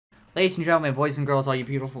Ladies and gentlemen, boys and girls, all you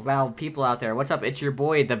beautiful valid people out there, what's up? It's your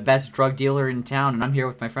boy, the best drug dealer in town, and I'm here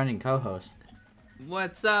with my friend and co-host.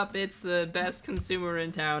 What's up? It's the best consumer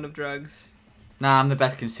in town of drugs. Nah, I'm the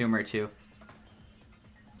best consumer, too.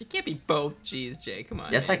 You can't be both. Jeez, Jay, come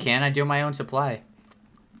on. Yes, man. I can. I do my own supply.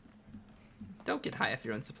 Don't get high off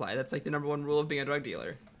your own supply. That's like the #1 rule of being a drug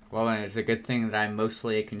dealer. Well, and it's a good thing that I'm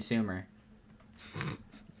mostly a consumer.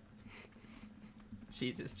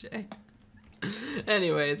 Jesus, Jay.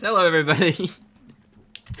 Anyways, hello everybody.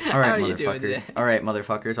 Alright, How are you doing today? motherfuckers. Alright,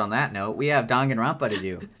 motherfuckers, on that note, we have Danganronpa to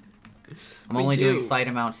do. I'm only doing slight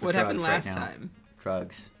amounts of what drugs happened last right now. time?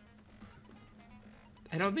 Drugs.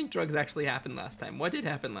 I don't think drugs actually happened last time. What did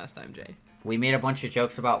happen last time, Jay? We made a bunch of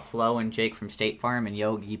jokes about Flo and Jake from State Farm and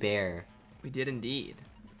Yogi Bear. We did indeed.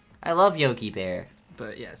 I love Yogi Bear.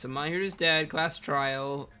 But yeah, so My Hero's Dead, class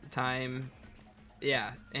trial time.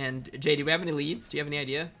 Yeah, and Jay, do we have any leads? Do you have any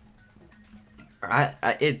idea?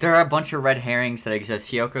 There are a bunch of red herrings that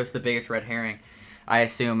exist. Hyoko's the biggest red herring, I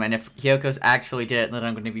assume. And if Hyoko's actually did it, then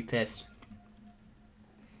I'm going to be pissed.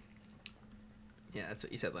 Yeah, that's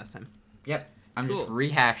what you said last time. Yep. I'm Cool. just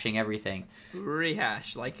rehashing everything.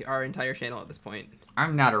 Rehash, like our entire channel at this point.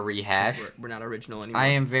 I'm not a rehash. We're not original anymore. I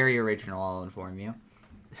am very original, I'll inform you.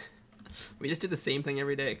 We just do the same thing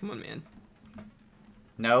every day. Come on, man.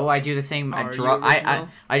 No, I do the same Are you drug. original?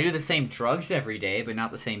 I do the same drugs every day, but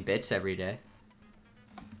not the same bits every day.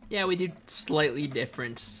 Yeah, we do slightly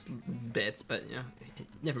different bits, but you know,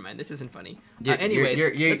 never mind. This isn't funny. Your- Anyways,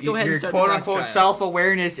 let's go ahead and start the quote class unquote trial.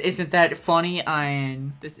 self-awareness isn't that funny,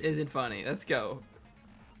 Ian. This isn't funny. Let's go.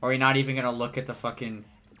 Or you're not even gonna look at the fucking.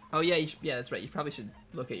 Oh yeah, yeah, that's right. You probably should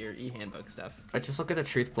look at your e-handbook stuff. Let's just look at the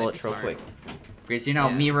truth bullets real smart. quick, because you know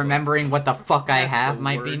Yeah, me of course. remembering what the fuck I That's have the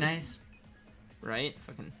might be word. nice. Right?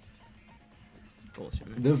 Fucking bullshit,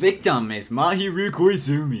 man. The victim is Mahiru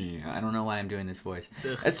Koizumi. I don't know why I'm doing this voice.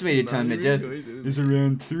 Ugh. Estimated time of Mahiru death Koizumi. is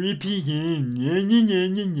around 3 p.m. Yeah, yeah, yeah,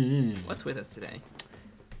 yeah, yeah. What's with us today?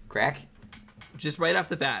 Crack? Just right off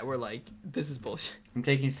the bat, we're like, this is bullshit. I'm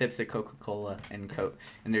taking sips of Coca-Cola and Coke,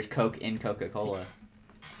 and there's Coke in Coca-Cola.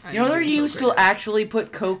 I You know need they Coke used to right now. actually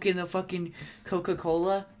put Coke in the fucking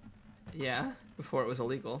Coca-Cola? Yeah, before it was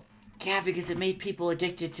illegal. Yeah, because it made people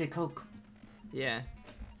addicted to Coke. Yeah.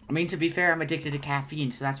 I mean, to be fair, I'm addicted to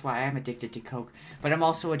caffeine, so that's why I'm addicted to Coke. But I'm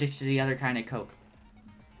also addicted to the other kind of Coke.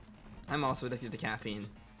 I'm also addicted to caffeine.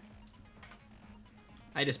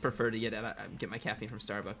 I just prefer to get my caffeine from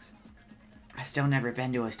Starbucks. I've still never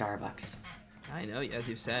been to a Starbucks. I know, as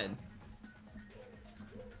you've said.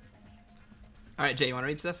 Alright, Jay, you want to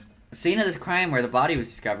read stuff? The scene of this crime where the body was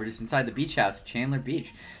discovered is inside the beach house at Chandler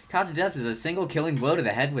Beach. Cause of death is a single killing blow to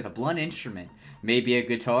the head with a blunt instrument. Maybe a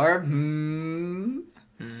guitar? There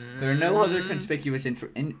are no other conspicuous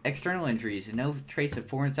external injuries and no trace of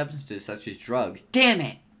foreign substances such as drugs. Damn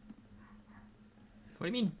it! What do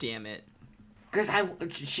you mean, damn it? Because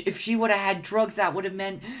if she would have had drugs, that would have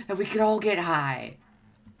meant that we could all get high.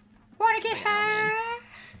 Wanna get I know, man. high?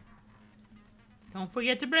 Don't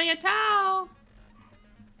forget to bring a towel.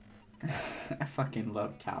 I fucking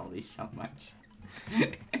love Towley so much.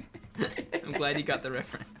 I'm glad you got the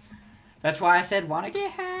reference. That's why I said, wanna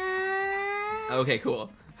get high? Okay, cool.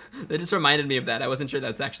 That just reminded me of that. I wasn't sure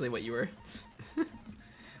that's actually what you were.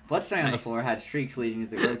 Bloodstain on the Nice. floor had streaks leading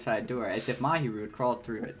to the roadside door, as if Mahiru had crawled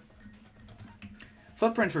through it.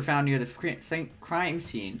 Footprints were found near the crime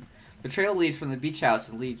scene. The trail leads from the beach house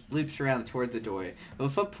and loops around toward the door. The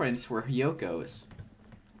footprints were Hyoko's.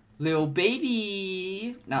 Little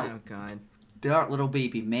baby! No, Oh, God. they aren't little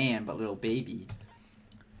baby man, but little baby.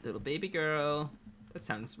 Little baby girl. That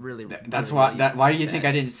sounds really, That's really why. Why do you think bad.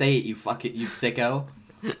 I didn't say it? You sicko!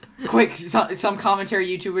 Quick, some commentary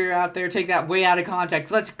YouTuber out there, take that way out of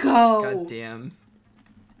context. Let's go! God damn.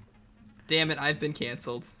 Damn it, I've been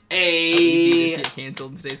canceled. Hey, How easy to get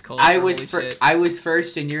canceled in today's culture. I Holy was shit. I was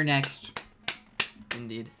first, and you're next.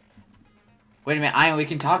 Indeed. Wait a minute, we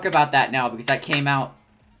can talk about that now because that came out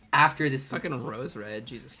after this. Fucking Rose Red,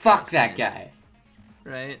 Jesus Fuck Christ, that man. guy.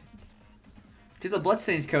 Right? Due to the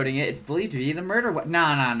bloodstains coating it, it's believed to be the murder weapon.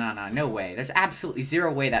 No way. There's absolutely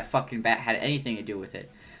zero way that fucking bat had anything to do with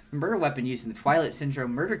it. The murder weapon used in the Twilight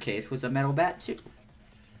Syndrome murder case was a metal bat too.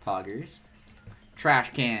 Poggers.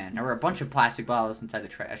 Trash can. There were a bunch of plastic bottles inside the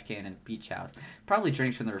trash can in the beach house. Probably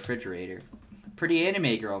drinks from the refrigerator. Pretty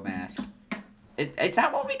anime girl mask. Is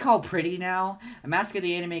that what we call pretty now? A mask of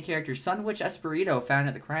the anime character Sunwitch Esperito found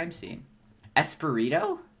at the crime scene.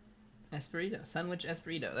 Esperito? Esperito. Sunwitch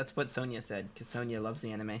Esperito. That's what Sonia said, because Sonia loves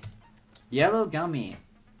the anime. Yellow gummy.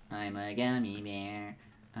 I'm a gummy bear.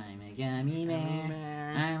 I'm a gummy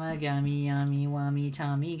bear. I'm a gummy, yummy, wummy,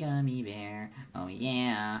 tummy gummy bear. Oh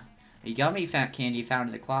yeah. A yummy candy found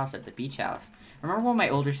in the closet at the beach house. Remember when my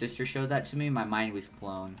older sister showed that to me? My mind was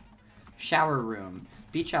blown. Shower room.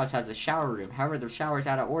 Beach house has a shower room. However, the shower is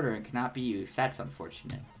out of order and cannot be used. That's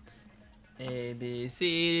unfortunate. A, B,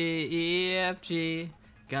 C, D, E, F, G.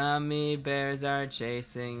 Gummy bears are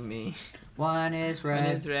chasing me. One is red.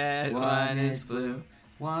 One is red, one is blue.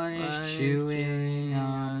 One is chewing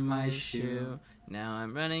on my shoe. Now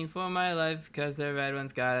I'm running for my life because the red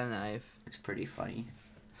one's got a knife. It's pretty funny.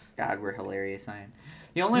 God, we're hilarious, I am.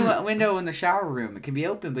 The only window in the shower room, it can be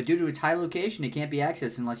open, but due to its high location, it can't be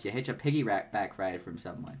accessed unless you hitch a piggyback ride from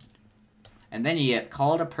someone. And then you get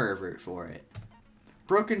called a pervert for it.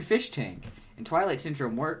 Broken fish tank. In Twilight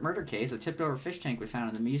Syndrome murder case, a tipped-over fish tank was found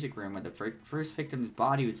in the music room where the first victim's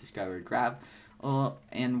body was discovered. Gravel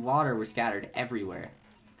and water were scattered everywhere.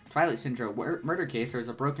 Twilight Syndrome murder case, there was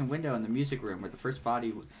a broken window in the music room where the first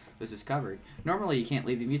body was discovered. Normally, you can't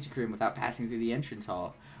leave the music room without passing through the entrance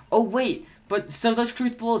hall. Oh, wait! But, so those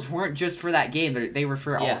truth bullets weren't just for that game. They were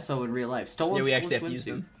for also in real life. Stolen we actually have to use swimsuit.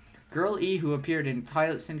 them. Girl E, who appeared in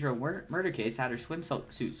Twilight Syndrome murder case, had her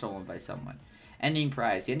swimsuit stolen by someone. Ending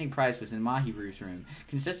prize. The ending prize was in Mahiru's room.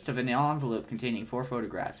 Consists of an envelope containing 4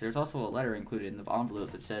 photographs. There's also a letter included in the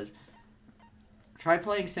envelope that says, try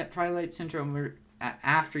playing Twilight Syndrome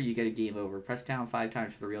after you get a game over. Press down 5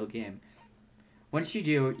 times for the real game. Once you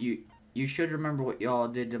do, you should remember what y'all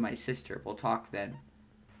did to my sister. We'll talk then.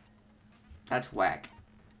 That's whack.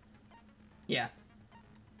 Yeah.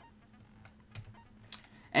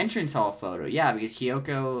 Entrance hall photo. Yeah, because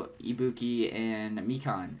Kyoko, Ibuki, and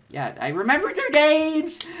Mikan. Yeah, I remembered their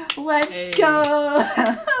names! Let's go!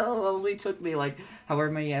 Only took me, like, however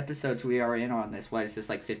many episodes we are in on this. What, is this,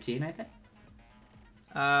 like, 15, I think?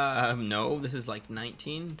 No, this is like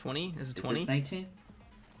 19, 20? This is 20? Is this 19?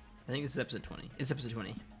 I think this is episode 20. It's episode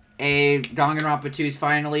 20. Hey, Danganronpa 2 is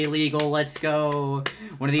finally legal. Let's go.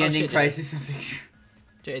 One of the ending prizes.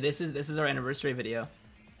 Jay, this is our anniversary video.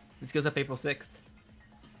 This goes up April 6th.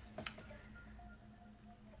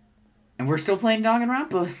 And we're still playing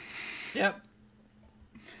Danganronpa. Yep.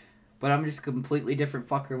 But I'm just a completely different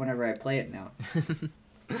fucker whenever I play it now.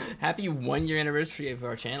 Happy 1-year anniversary of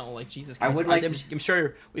our channel. Like, Jesus Christ. I'm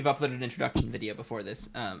sure we've uploaded an introduction video before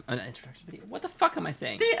this. An introduction video. What the fuck am I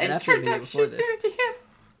saying? An update video before this.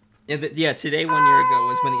 Yeah, today 1 year ago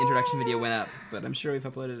was when the introduction video went up. But I'm sure we've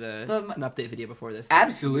uploaded an update video before this.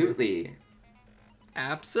 Absolutely.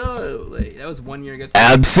 Absolutely. That was 1 year ago.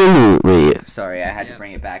 Absolutely. Sorry, I had to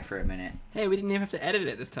bring it back for a minute. Hey, we didn't even have to edit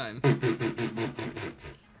it this time.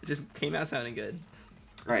 It just came out sounding good.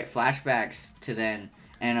 Right, flashbacks to then.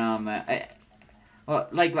 And, well,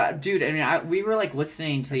 like, dude, I mean, we were, like,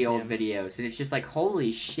 listening to the old videos, and it's just like,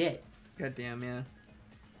 holy shit. Goddamn, yeah.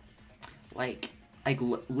 Like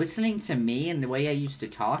listening to me and the way I used to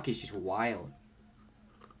talk is just wild.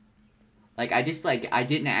 Like, I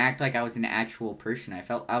didn't act like I was an actual person.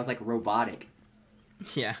 I was, like, robotic.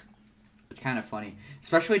 Yeah. It's kind of funny.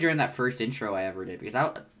 Especially during that first intro I ever did. Because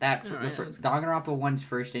Danganronpa 1's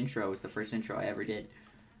first intro was the first intro I ever did.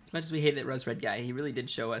 As much as we hate that Rose Red guy, he really did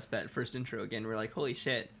show us that first intro again. We're like, holy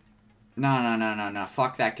shit. No.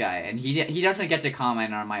 Fuck that guy. And he doesn't get to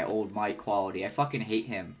comment on my old mic quality. I fucking hate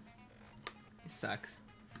him. It sucks.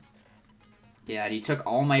 Yeah, and he took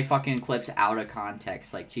all my fucking clips out of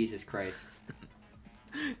context. Like, Jesus Christ.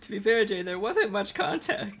 To be fair, Jay, there wasn't much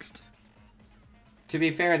context. To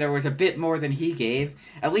be fair, there was a bit more than he gave.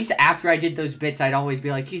 At least after I did those bits, I'd always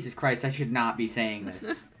be like, Jesus Christ, I should not be saying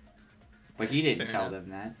this. But he didn't tell them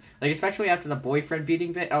that. Like, especially after the boyfriend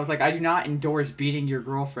beating bit, I was like, I do not endorse beating your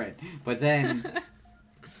girlfriend. But then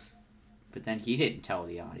he didn't tell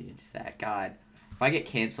the audience that. God, if I get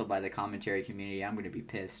canceled by the commentary community, I'm going to be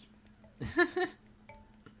pissed.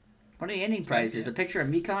 One of the ending prizes, a picture of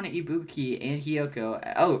Mikan, Ibuki, and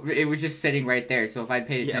Hiyoko. Oh, it was just sitting right there, so if I'd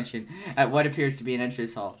paid attention at what appears to be an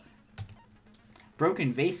entrance hall.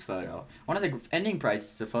 Broken vase photo. One of the ending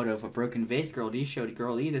prizes is a photo of a broken vase. Girl D showed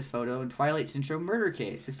Girl E this photo in Twilight Syndrome murder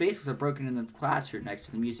case. His vase was broken in the classroom next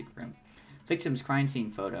to the music room. Victim's crime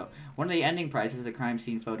scene photo. One of the ending prizes is a crime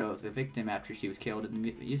scene photo of the victim after she was killed in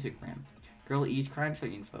the music room. Girl E's crime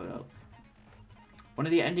scene photo. One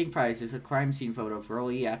of the ending prizes is a crime scene photo of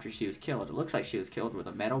Girl E after she was killed. It looks like she was killed with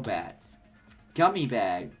a metal bat. Gummy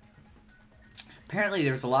bag. Apparently,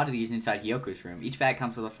 there's a lot of these inside Hyoko's room. Each bag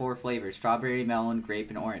comes with 4 flavors: strawberry, melon, grape,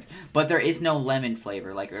 and orange. But there is no lemon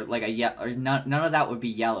flavor, none of that would be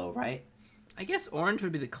yellow, right? I guess orange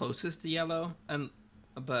would be the closest to yellow,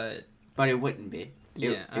 but it wouldn't be.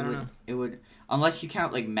 I don't know. It would, unless you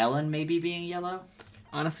count like melon maybe being yellow.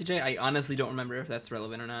 Honestly, Jay, I honestly don't remember if that's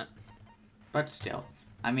relevant or not. But still,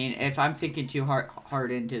 I mean, if I'm thinking too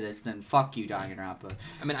hard into this, then fuck you, Danganronpa.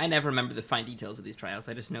 I mean, I never remember the fine details of these trials.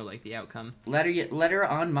 I just know, like, the outcome. Letter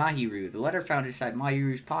on Mahiru. The letter found inside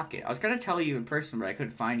Mahiru's pocket. I was gonna tell you in person, but I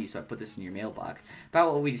couldn't find you, so I put this in your mailbox.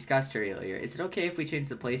 About what we discussed earlier. Is it okay if we change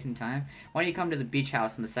the place and time? Why don't you come to the beach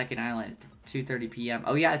house on the second island at 2:30 p.m.?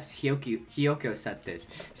 Oh yeah, it's Hyoko sent this.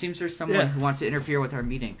 Seems there's someone who wants to interfere with our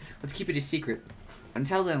meeting. Let's keep it a secret.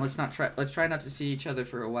 Until then, let's try not to see each other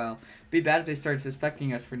for a while. It'd be bad if they started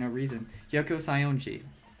suspecting us for no reason. Hyoko Sayonji.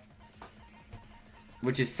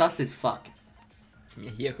 Which is sus as fuck.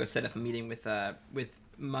 Yeah, Hyoko set up a meeting with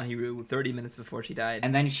Mahiru 30 minutes before she died.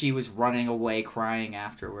 And then she was running away crying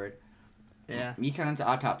afterward. Yeah. Mikan's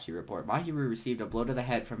autopsy report. Mahiru received a blow to the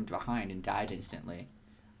head from behind and died instantly.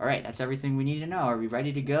 Alright, that's everything we need to know. Are we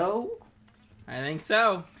ready to go? I think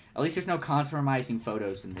so. At least there's no compromising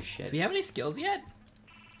photos in this shit. Do we have any skills yet?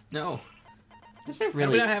 No. Does it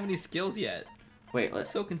really? We don't have any skills yet. Wait, I'm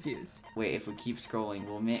so confused. Wait, if we keep scrolling,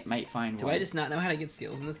 we might find one. Do I just not know how to get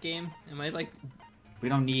skills in this game? Am I like... We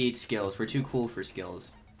don't need skills. We're too cool for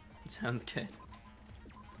skills. Sounds good.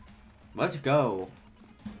 Let's go.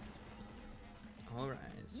 All right.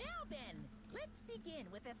 Now then, let's begin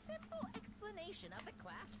with a simple explanation of the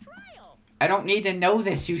class trial. I don't need to know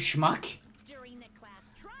this, you schmuck. During the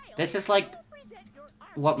class trial, this is like,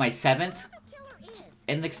 what, my 7th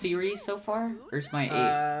in the series so far? Or is my 8th?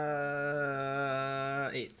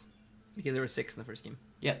 8th. Because there were 6 in the first game.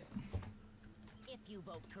 Yep. If you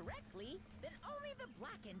vote correctly, then only the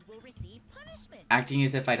blackened will receive punishment. Acting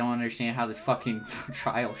as if I don't understand how this fucking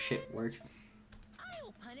trial shit works.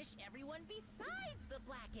 I'll punish everyone besides the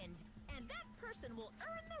blackened, and that person will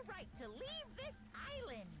earn the right to leave this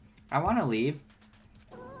island. I want to leave.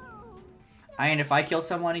 And if I kill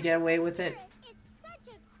someone and get away with it?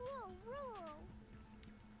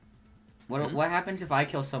 What happens if I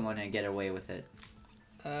kill someone and get away with it?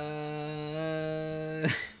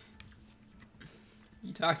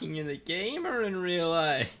 You talking in the game or in real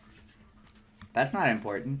life? That's not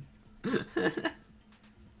important.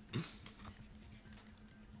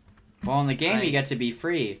 Well, in the game you get to be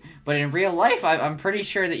free, but in real life I'm pretty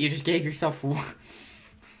sure that you just gave yourself one.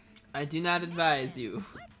 I do not advise you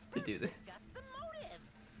to do this.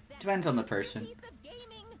 Depends on the person.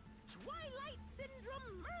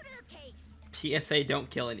 PSA, don't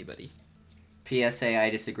kill anybody. PSA,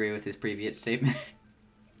 I disagree with his previous statement.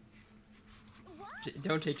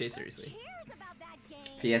 Don't take Jay seriously.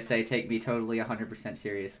 PSA, take me totally 100%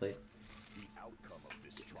 seriously.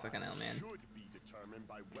 Fucking hell, man.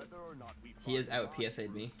 He has out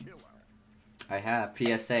PSA'd me. I have.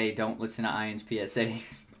 PSA, don't listen to Ian's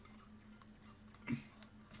PSAs.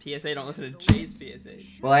 PSA, don't listen to Jay's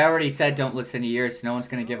PSAs. Well, I already said don't listen to yours, so no one's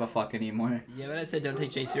gonna give a fuck anymore. Yeah, but I said don't take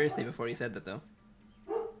Jay seriously before you said that, though.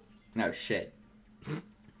 No, shit.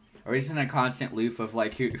 Are we just in a constant loop of,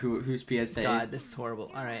 like, who's PSA? God, this is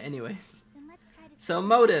horrible. Alright, anyways. So,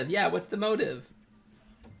 motive. Yeah, what's the motive?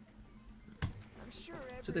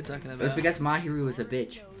 That's what they're talking about. It was because Mahiru was a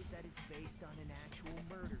bitch.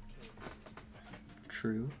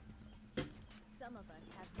 True. Some of us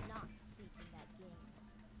have not beaten that game.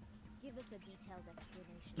 Give us a detailed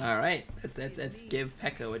explanation. Alright, let's give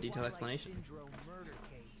Pekko a detailed explanation.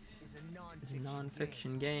 It's a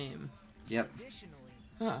non-fiction game. Yep.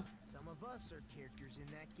 Huh. Some of us are characters in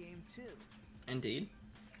that game too. Indeed.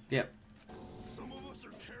 Yep. Some of us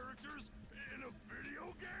are characters in a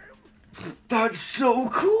video game? That's so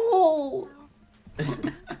cool! Better if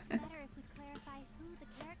we clarify who the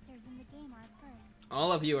characters in the game are first.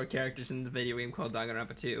 All of you are characters in the video game called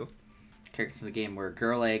Danganronpa 2. Characters in the game were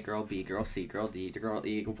Girl A, Girl B, Girl C, Girl D, Girl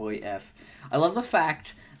E, Boy F. I love the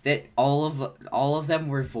fact that all of them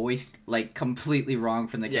were voiced like completely wrong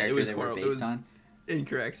from the character they were based on.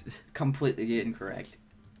 Incorrect. Completely incorrect.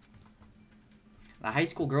 The high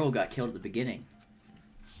school girl got killed at the beginning.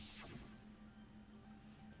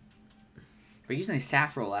 We're using a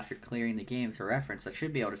staff roll after clearing the game as a reference. I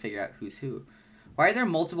should be able to figure out who's who. Why are there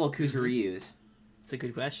multiple Kuzuryus? It's a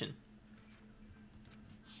good question.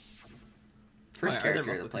 First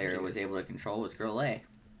character the player was able to control was Girl A.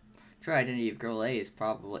 True identity of Girl A is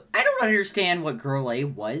probably... I don't understand what Girl A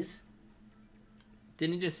was.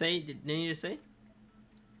 Didn't you just say? Didn't you just say?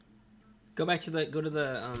 Go back to the. Go to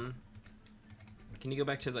the. Can you go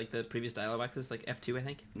back to like the previous dialogue boxes, like F2, I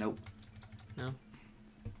think? Nope. No.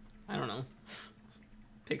 I don't know.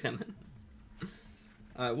 Pick them.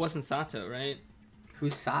 It wasn't Sato, right?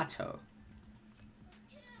 Who's Sato?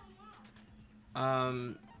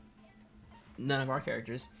 None of our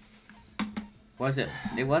characters. Was it?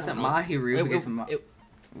 It wasn't Mahiru.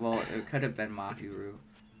 Well, it could have been Mahiru.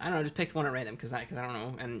 I don't know. Just pick one at random because I don't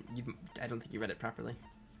know, and I don't think you read it properly.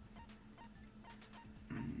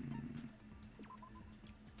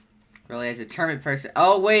 Really, as a determined person.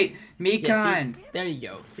 Oh wait, Mikan. Yeah, see, there you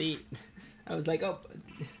go. See, I was like, oh.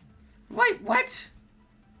 Wait, what?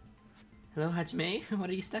 Hello, Hajime. What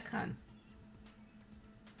are you stuck on?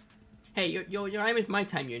 Hey, I'm my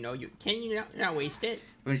time. You know, can you not waste it?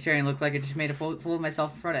 When sharing looked like I just made a fool of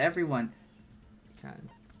myself in front of everyone. God.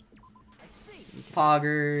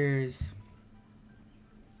 Poggers.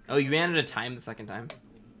 Oh, you ran out of time the second time.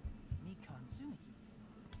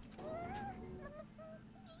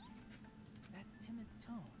 That timid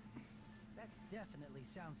tone. That definitely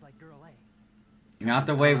sounds like girl A. Not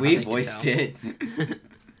the way we voiced it.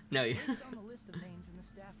 No, you. Based on the list of names in the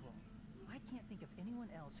staff roll, I can't think of anyone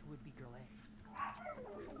else who would be girl A.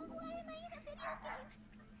 Why am I in a video game?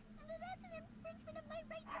 That's an infringement of my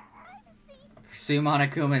right to privacy. Sue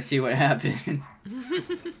Monokuma and see what happens. A nasty,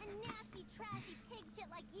 trashy pig shit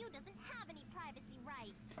like you doesn't have any privacy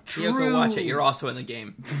rights. True. Yoko, watch it. You're also in the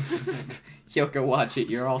game. Yoko, watch it.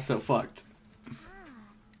 You're also fucked. A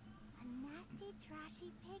nasty,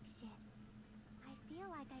 trashy pig shit. I feel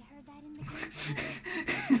like I heard that in the game.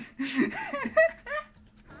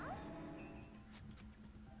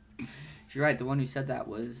 You're right, the one who said that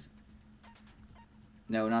was...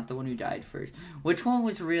 No, not the one who died first. Which one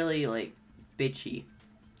was really, like, bitchy?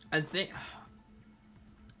 I think...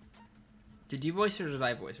 Did you voice her or did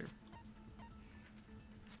I voice her?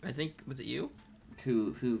 I think... Was it you?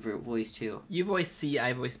 Who voiced who? You voiced C,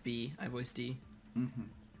 I voiced B, I voiced D. Mm-hmm.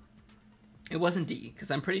 It wasn't D, because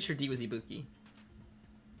I'm pretty sure D was Ibuki.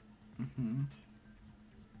 Mm-hmm.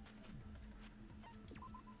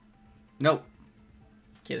 Nope.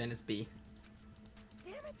 Okay, then it's B.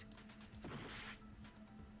 Damn it!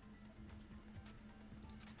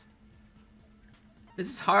 This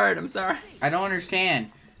is hard, I'm sorry. I don't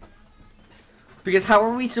understand. Because how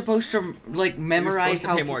are we supposed to, like, memorize You're supposed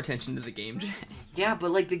how... to pay more attention to the game, Jay. Yeah,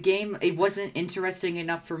 but, like, the game, it wasn't interesting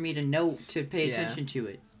enough for me to know, to pay attention to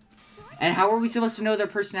it. And how are we supposed to know their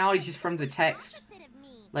personalities just from the text?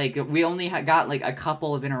 Like, we only got, like, a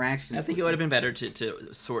couple of interactions. I think it would have been better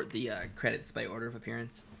to sort the credits by order of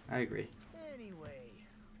appearance. I agree. Anyway,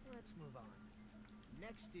 let's move on.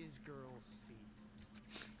 Next is girl C.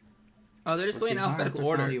 Oh, they're just going in alphabetical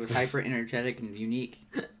order. He was hyper energetic and unique.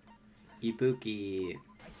 Ibuki.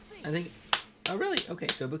 I think... Oh, really? Okay,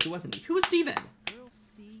 so Ibuki wasn't D. Who was D then? Girl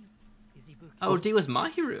C is Ibuki. Oh, D was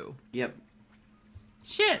Mahiru. Yep.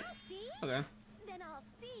 Shit. See? Okay. Then I'll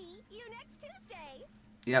see you next Tuesday.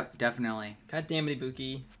 Yep, definitely. God damn it,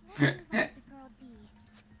 Ibuki. Girl D.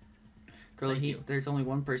 Girl, Thank you. there's only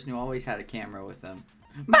one person who always had a camera with them.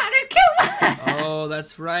 Monokuma! Oh,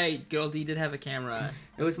 that's right. Girl D did have a camera.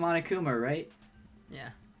 It was Monokuma, right? Yeah.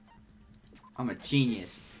 I'm a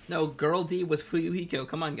genius. No, Girl D was Fuyuhiko.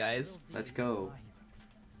 Come on, guys. Girl D Let's is go.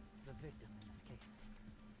 Mahiru, the victim in this case.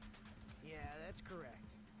 Yeah, that's correct.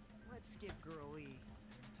 Let's skip girl E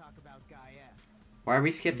and talk about guy F. Why are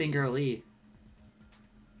we skipping Girl E?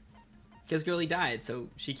 Because Girlie died, so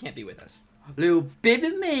she can't be with us. Little baby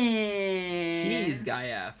man! She's Guy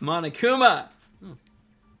F. Monokuma!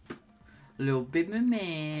 Little baby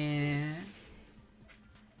man.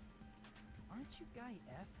 Aren't you guy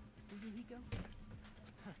F, Fuyuhiko?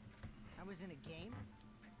 I was in a game?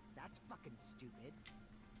 That's fucking stupid.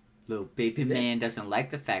 Little baby Is it? man doesn't like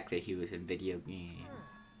the fact that he was in video game.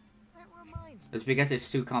 That reminds me. It's because it's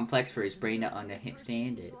too complex for his brain to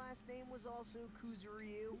understand it. His last name was also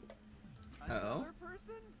Kuzuryu. Uh-oh. Another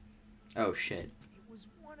person? Oh shit. It was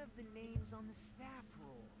one of the names on the staff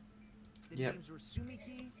roll. The Yep. names were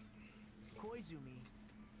Sumiki, Koizumi,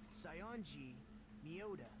 Sayonji,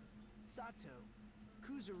 Miyoda, Sato,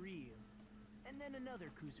 Kuzuryu, and then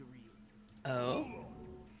another Kuzuryu. Oh?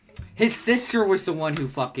 His sister was the one who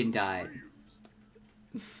fucking died.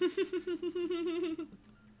 It's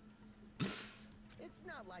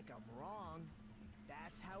not like I'm wrong.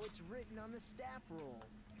 That's how it's written on the staff roll.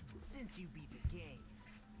 Since you beat the game,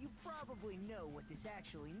 you probably know what this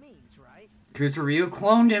actually means, right? Kuzuryu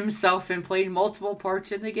cloned himself and played multiple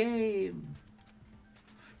parts in the game.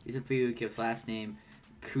 Isn't Fuyuhiko's last name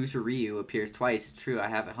Kuzuryu appears twice. It's true, I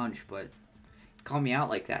have a hunch, but call me out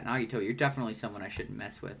like that, Nagito. You're definitely someone I shouldn't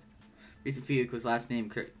mess with. Isn't Fuyuhiko's last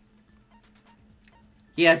name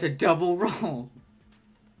He has a double role.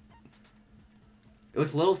 It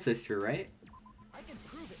was little sister, right? I can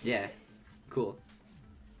prove it. Yeah. Cool.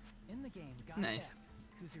 In the game, guy Nice. F,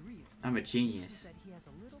 Kuzuryu, I'm a teaches genius. that he has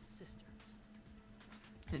a little sister.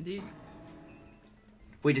 Indeed.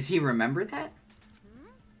 Wait, does he remember that?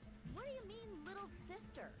 What do you mean, little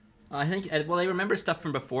sister? I think, well, they remember stuff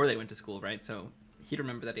from before they went to school, right? So He'd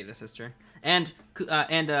remember that he had a sister. And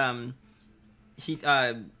Fuyuhiko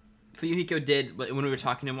did, when we were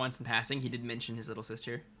talking to him once in passing, he did mention his little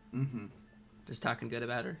sister. Mm-hmm. Just talking good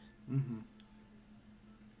about her. Mm-hmm.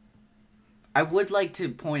 I would like to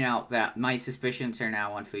point out that my suspicions are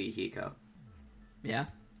now on Fuyuhiko. Yeah?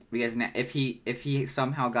 Because now, if he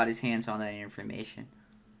somehow got his hands on that information,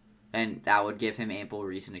 then that would give him ample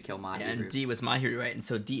reason to kill Mahiru. Yeah, and D was Mahiru, right? And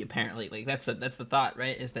so D apparently, like, that's the thought,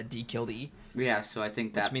 right? Is that D killed E? Yeah, so I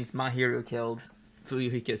think that... Which means Mahiru killed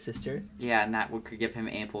Fuyuhiko's sister. Yeah, and that could give him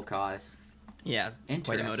ample cause. Yeah,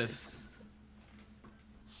 quite a motive.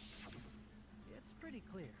 It's pretty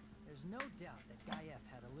clear. There's no doubt that Guy F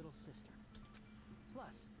had a little sister.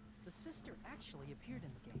 Plus, the sister actually appeared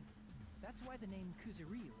in the game. That's why the name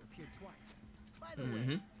Kuzuryu appeared twice. By the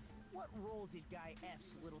way, what role did Guy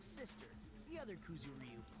F's little sister, the other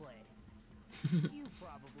Kuzuryu, play? You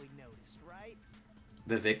probably noticed, right?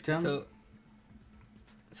 The victim?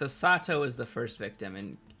 So Sato was the first victim,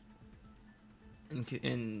 and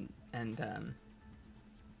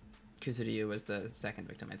Kuzuryu was the second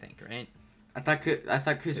victim, I think, right? I thought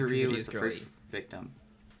Kuzuryu was the first victim.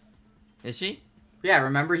 Is she? Yeah,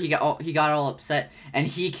 remember he got all upset and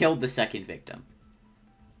he killed the second victim.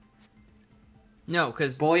 No,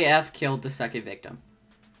 because Boy F killed the second victim.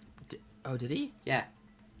 Did he? Yeah.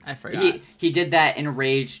 I forgot. He did that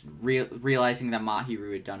enraged, realizing that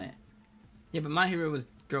Mahiru had done it. Yeah, but Mahiru was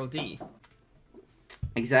Girl D.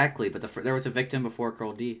 Exactly, but there was a victim before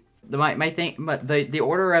Girl D. The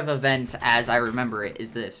order of events, as I remember it,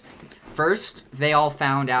 is this: first, they all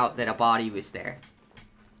found out that a body was there,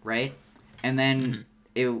 right? And then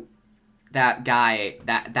that guy,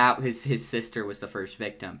 that was his sister, was the first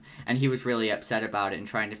victim, and he was really upset about it and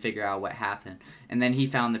trying to figure out what happened. And then he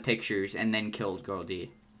found the pictures and then killed Girl D.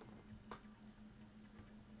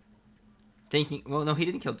 Well, no, he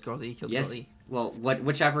didn't kill Girl D. He killed Girl E. Well,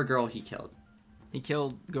 whichever girl he killed. He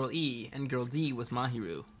killed Girl E, and Girl D was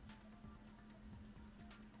Mahiru.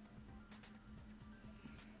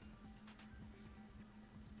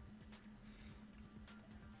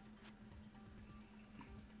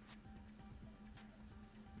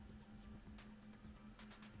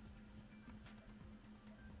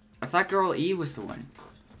 I thought Girl E was the one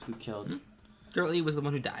who killed. Girl E was the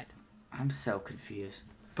one who died. I'm so confused.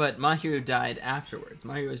 But Mahiru died afterwards.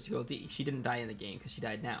 Mahiru was Girl D. She didn't die in the game because she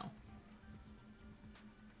died now.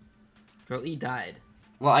 Girl E died.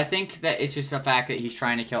 Well, I think that it's just the fact that he's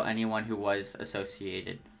trying to kill anyone who was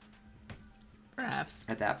associated. Perhaps.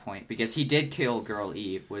 At that point, because he did kill Girl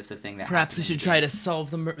E, was the thing that. Perhaps we should try to solve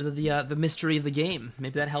the mystery of the game.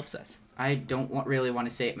 Maybe that helps us. I don't really want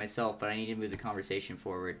to say it myself, but I need to move the conversation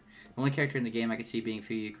forward. The only character in the game I could see being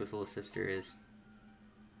Fuyuhiko's little sister is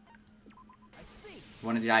the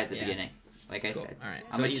one who died at the beginning. Like I said, all right.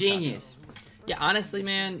 I'm a genius. Yeah, honestly,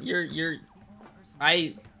 man, you're.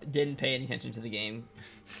 I didn't pay any attention to the game.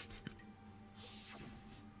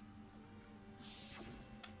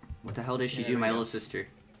 What the hell did she do, my little sister?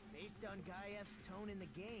 Based on Guy F's tone in the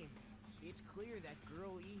game, it's clear that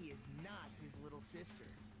Girl E is not his little sister.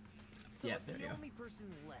 So if the only person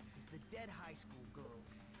left is the dead high school girl,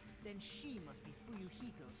 then she must be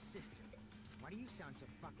Fuyuhiko's sister. Why do you sound so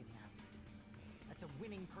fucking happy? That's a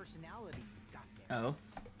winning personality you got there. Oh.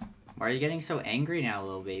 Why are you getting so angry now,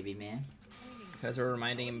 little baby man? Because we're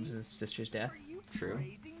reminding him of his sister's death. Are you True.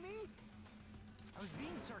 praising me? I was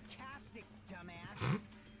being sarcastic, dumbass.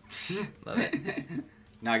 Love it.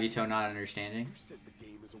 Nagito not understanding. You said the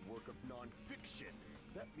game is a work of non-fiction.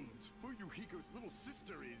 That means Fuyuhiko's little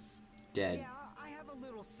sister is Dead. Yeah, I have a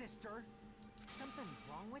little sister. Something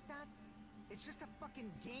wrong with that? It's just a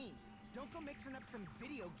fucking game. Don't go mixing up some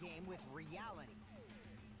video game with reality.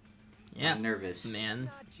 Yeah. I'm nervous. Man. It's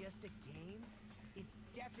not just a game. It's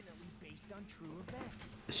definitely based on true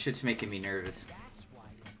events. This shit's making me nervous. That's why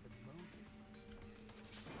it's the motive.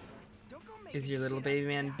 Don't go Is your little baby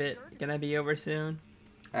man bit gonna be over soon?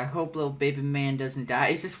 I hope little baby man doesn't die.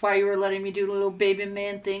 Is this why you were letting me do the little baby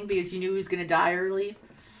man thing? Because you knew he was gonna die early?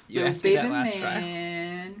 You little asked me baby that last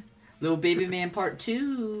man. Try. Little baby man part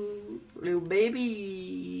 2. Little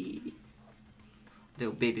baby.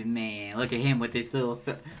 Little baby man. Look at him with his little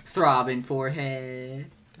throbbing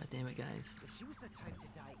forehead. God damn it, guys. If she was the type to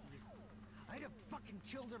die easily, I'd have fucking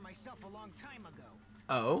killed her myself a long time ago.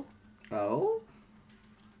 Oh? Oh?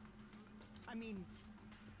 I mean,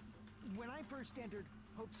 when I first entered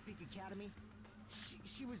Hope Speak Academy,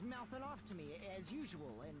 she was mouthing off to me as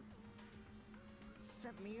usual and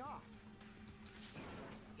sent me off.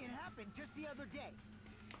 It happened just the other day.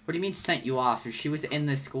 What do you mean sent you off? If she was in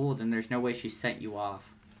the school, then there's no way she sent you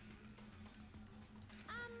off.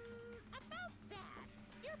 About that.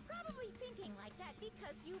 You You're probably thinking like that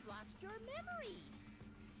because you've lost your memories.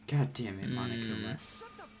 God damn it, Monokuma.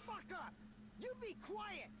 Shut the fuck up! You be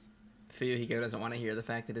quiet! Fuyuhiko doesn't want to hear the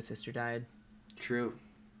fact that his sister died. True.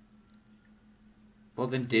 Well,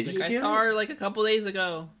 then did he do it? I saw her like a couple days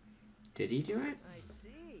ago. Did he do it? I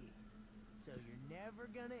see. So you're never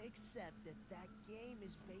gonna accept that that game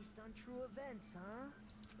is based on true events, huh?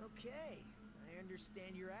 Okay. I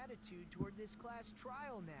understand your attitude toward this class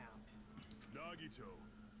trial now. Nagito,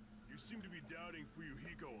 you seem to be doubting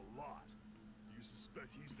Fuyuhiko a lot. Do you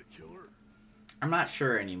suspect he's the killer? I'm not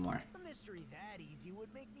sure anymore. A mystery that easy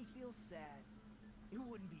would make me feel sad. It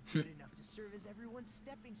wouldn't be good enough to serve as everyone's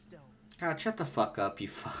stepping stone. God, shut the fuck up, you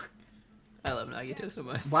fuck. I love Nagito so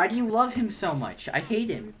much. Why do you love him so much? I hate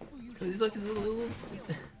him. He's like his little...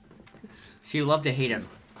 So you love to hate him.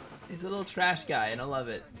 He's a little trash guy, and I love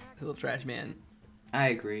it. A little trash man. I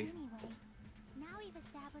agree. Anyway, now we've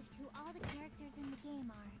established who all the characters in the game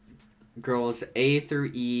are. Girls A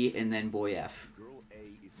through E, and then boy F. Girl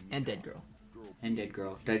A is And dead girl. And dead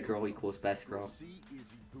girl. Dead girl equals best girl. C is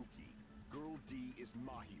Ibuki. Girl D is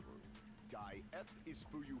Mahiru. Guy F is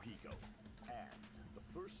Fuyuhiko. And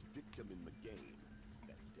the first victim in the game,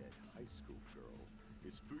 that dead high school girl,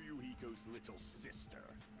 is Fuyuhiko's little sister.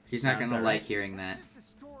 He's not gonna Sounds like right. hearing that. It's just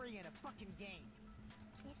a story in a fucking game.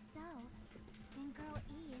 If so, then girl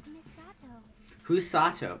E is Miss Sato. Who's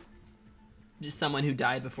Sato? Just someone who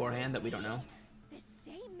died beforehand that we don't know. The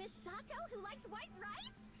same Miss Sato who likes white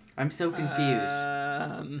rice? I'm so confused.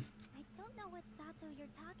 I don't know what Sato you're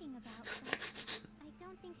talking about, but I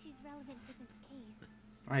don't think she's relevant to this case.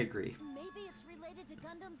 I agree. Maybe it's related to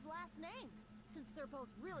Gundam's last name, since they're both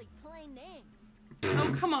really plain names.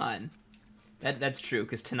 Oh, come on. That's true,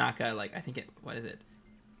 because Tanaka, like, I think it... What is it?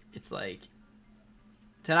 It's like...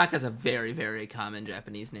 Tanaka's a very, very common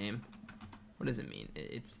Japanese name. What does it mean?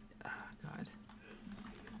 It's... Oh, God.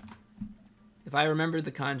 If I remember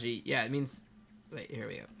the kanji... Yeah, it means... Wait, here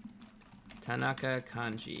we go. Tanaka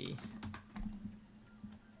kanji.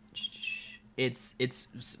 It's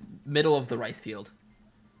middle of the rice field.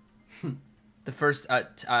 The first...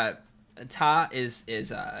 Ta is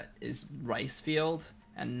rice field,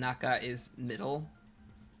 and Naka is middle.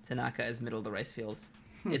 Tanaka is middle of the rice field.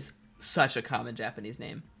 It's such a common Japanese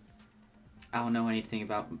name. I don't know anything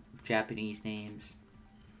about Japanese names.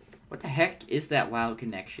 What the heck is that wild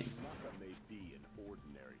connection? Tanaka may be an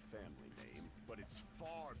ordinary family name, but it's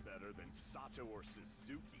far better than Sato or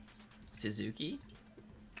Suzuki. Suzuki?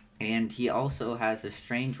 And he also has a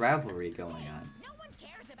strange rivalry going on. No one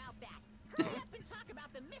cares about that. Hurry up and talk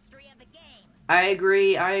about the mystery of the game. I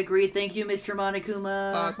agree. Thank you, Mr.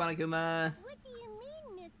 Monokuma. Fuck, Monokuma. What do you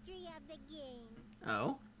mean, mystery of the game?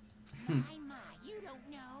 Oh? My, you don't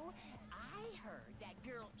know. I heard that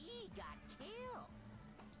girl E got killed.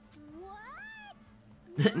 What?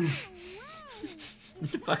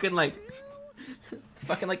 No way!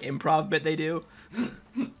 fucking like improv bit they do.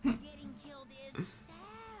 Getting killed is so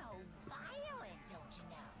violent, don't you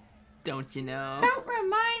know? Don't you know? Don't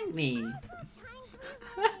remind me.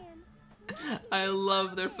 I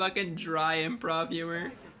love their fucking dry improv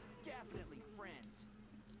humor. Definitely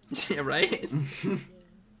friends. Yeah, right? Is the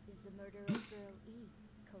murder of girl E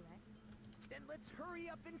correct? Then let's hurry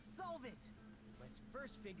up and solve it. Let's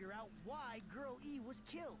first figure out why girl E was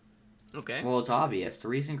killed. Okay. Well, it's obvious. The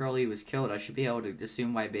reason Girl E was killed, I should be able to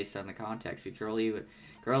assume why based on the context. Because Girl E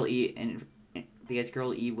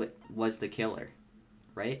was the killer,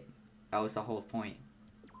 right? That was the whole point.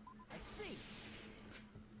 I see.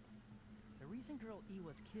 The reason girl E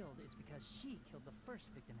was killed is because she killed the first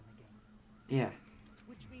victim in the game. Yeah.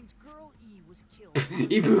 Which means girl E was killed.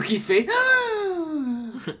 Ibuki's face.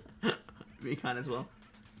 Recon as well.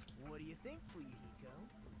 What do you think, Fuyuhiko?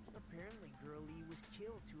 Apparently girl E was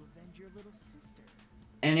killed to avenge your little sister.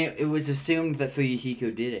 And it was assumed that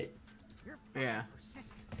Fuyuhiko did it. You're Yeah.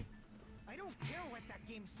 persistent. I don't care what that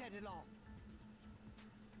game said at all.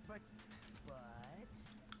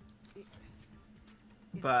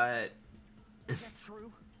 But... Is that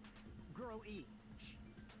true? Girl E.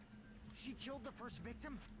 She killed the first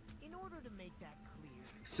victim? In order to make that clear...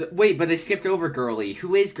 So, wait, but they skipped over Girl E.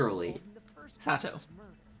 Who is Girl E? Sato.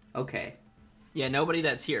 Okay. Yeah, nobody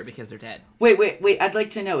that's here because they're dead. Wait, I'd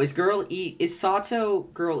like to know, is Sato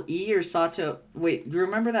Girl E or Sato... Wait, do you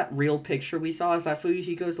remember that real picture we saw? Is that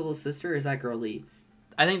Fuyuhiko's little sister or is that Girl E?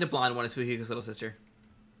 I think the blonde one is Fuyuhiko's little sister.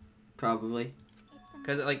 Probably.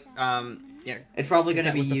 Because, like, yeah. It's probably going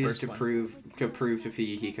to That be was the used first to one. prove to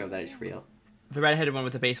Fuyuhiko that it's real. The redheaded one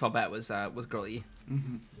with the baseball bat was Girl E.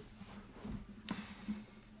 Mm-hmm.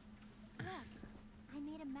 Look, I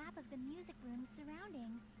made a map of the music room's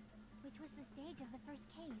surroundings, which was the stage of the first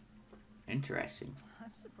case. Interesting.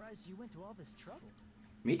 I'm surprised you went to all this trouble.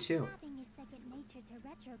 Me too. Mapping is second nature to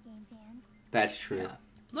retro game fans. That's true. Yeah.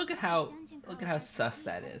 Look at how sus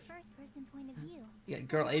that is. First-person point of view. You got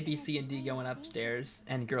girl A, B, C, and D going upstairs,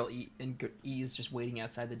 and girl E is just waiting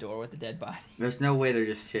outside the door with the dead body. There's no way they're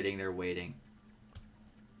just sitting there waiting.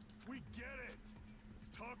 We get it.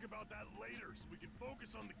 Let's talk about that later so we can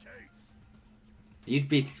focus on the case. You'd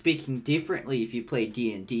be speaking differently if you played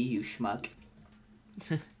D&D, you schmuck.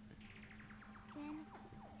 Then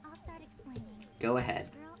I'll start explaining. Go ahead.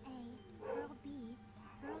 Girl A, Girl B,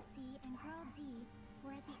 Girl C, and Girl D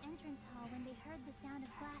were at the entrance hall when they heard the sound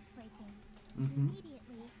of glass breaking.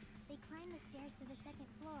 Immediately, they climbed the stairs to the second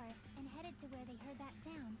floor and headed to where they heard that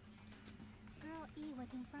sound. Girl E was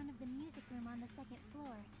in front of the music room on the second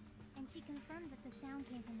floor, and she confirmed that the sound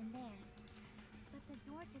came from in there. But the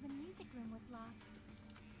door to the music room was locked.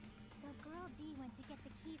 So Girl D went to get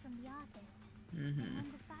the key from the office. And when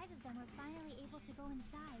the 5 of them were finally able to go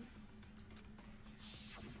inside,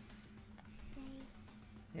 they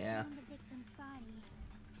found the victim's body,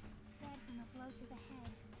 dead from a blow to the head.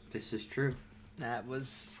 This is true. That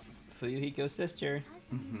was Fuyuhiko's sister. As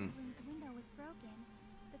the music room's window was broken,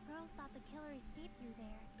 the girls thought the killer escaped through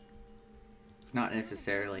there. Not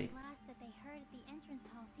necessarily. The blast that they heard at the entrance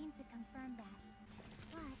hall seemed to confirm that.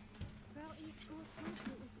 Plus, Girl E's school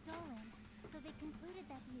swimsuit was stolen, so they concluded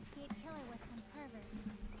that the escaped killer was some pervert.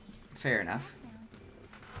 Fair enough.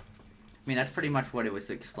 I mean, that's pretty much what it was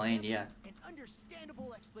explained, yeah. An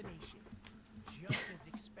understandable explanation. Just as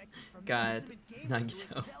expected from God, the ultimate gamer who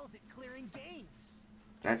Nagito. excels at clearing games.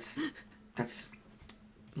 That's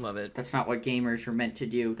Love it. That's not what gamers are meant to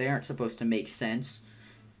do. They aren't supposed to make sense.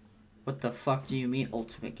 What the fuck do you mean,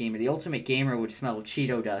 Ultimate Gamer? The Ultimate Gamer would smell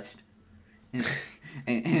Cheeto dust.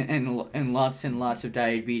 and lots of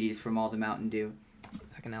diabetes from all the Mountain Dew.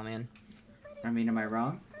 Fucking hell, man. I mean, am I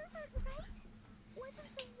wrong?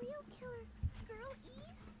 Wasn't the real killer Girl E?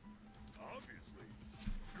 Obviously.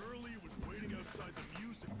 Girlie was waiting outside the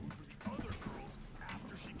music room for the other girls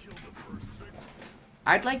after she killed the first victim.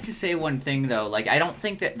 I'd like to say one thing, though. Like, I don't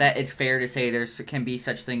think that it's fair to say there can be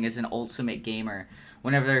such thing as an Ultimate Gamer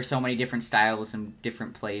whenever there's so many different styles and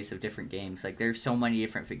different plays of different games. Like, there's so many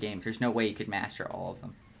different games. There's no way you could master all of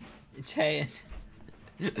them. Che,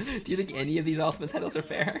 do you think any of these Ultimate titles are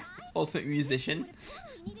fair? Ultimate Musician?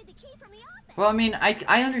 Well, I mean,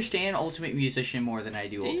 I understand Ultimate Musician more than I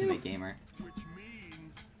do Ultimate Gamer. Which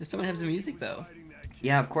means There's someone who has music, though.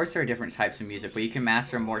 Yeah, of course there are different types of music, but you can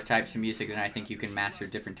master more types of music than I think you can master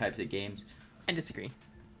different types of games. I disagree.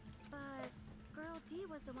 But Girl D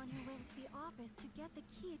was the one who went to the office to get the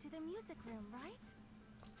key to the music room, right?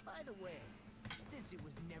 By the way, since it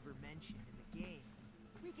was never mentioned in the game,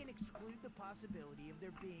 we can exclude the possibility of there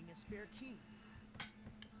being a spare key.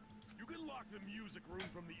 you can lock the music room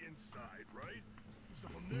from the inside, right? So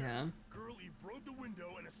from there, Yeah. Girlie broke the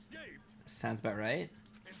window and escaped, Sounds about right.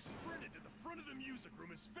 and sprinted to the front of the music room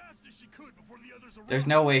as fast as she could before the others arrived. There's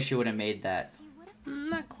no way she would have made that. She would have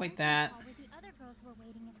Not quite that. where the other girls were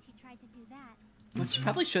waiting if she tried to do that. Which she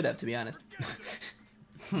probably should have, to be honest. Forget this.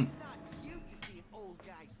 It's not cute to see an old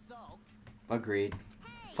guy sulk. Agreed.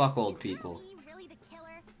 Hey, Fuck old is people. Girl E really the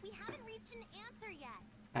killer? We haven't reached an answer yet.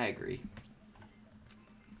 I agree.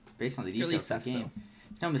 Based on the Really details of sus, the game, though.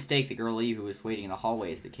 it's no mistake that Girl E, who was waiting in the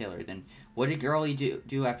hallway, is the killer. Then what did Girl E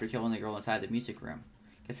do after killing the girl inside the music room?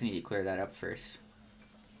 Guess I need to clear that up first.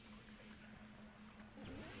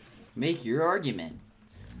 Make your argument.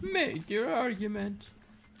 Make your argument.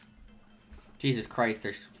 Jesus Christ,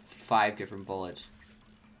 there's 5 different bullets.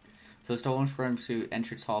 So stolen swimsuit,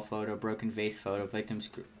 entrance hall photo, broken vase photo, victim's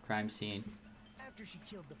crime scene. After she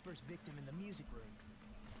killed the first victim in the music room,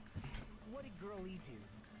 what did Girl E do?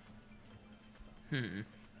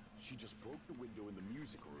 She just broke the window in the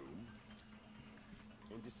music room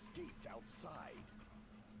and escaped outside.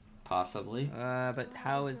 Possibly. But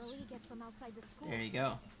how is... Girl E get from outside the school There you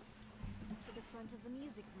go. to the front of the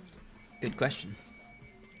music room? Good question.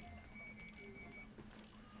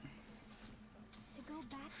 To go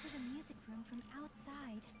back to the music room from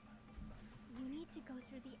outside, you need to go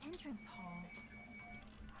through the entrance hall.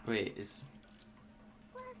 Wait, is...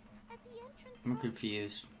 Plus, at the entrance I'm hall,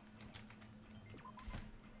 confused.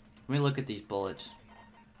 Let me look at these bullets.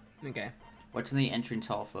 Okay. What's in the entrance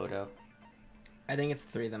hall photo? I think it's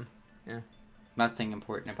 3 of them. Yeah. Nothing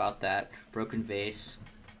important about that. Broken vase.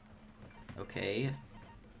 Okay.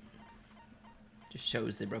 Just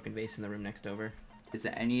shows the broken vase in the room next over. Does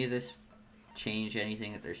any of this change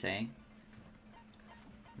anything that they're saying?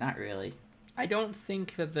 Not really. I don't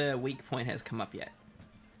think that the weak point has come up yet.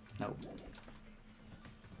 Nope.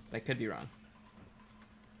 I could be wrong.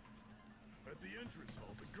 I At the entrance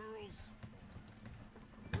hall, the girls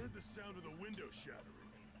heard the sound of the window shattering.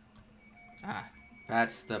 Ah.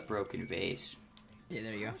 That's the broken vase. Yeah,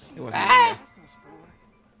 there you go. It wasn't. Ah!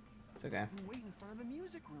 It's okay.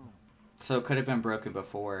 So it could have been broken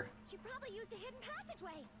before. She probably used a hidden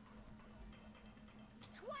passageway.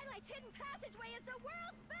 Twilight's hidden passageway is the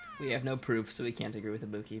world's best. We have no proof, so we can't agree with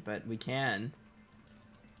Ibuki, but we can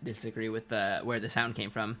disagree with where the sound came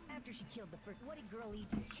from. After she killed the first, what did Girl E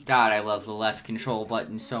do? God, I love the left control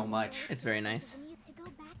button so much. It's very nice.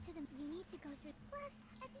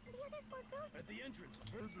 At the entrance,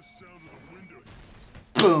 heard the sound of the window.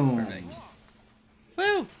 Boom! Perfect.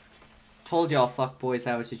 Woo! Told y'all fuckboys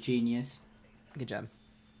I was a genius. Good job.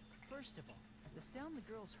 First of all, the sound the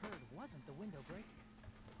girls heard wasn't the window breaking.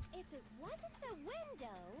 If it wasn't the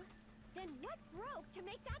window, then what broke to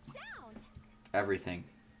make that sound? Everything.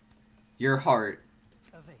 Your heart.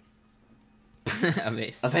 A vase. A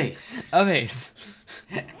vase. A vase. A vase.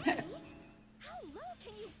 How low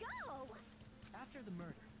can you go? After the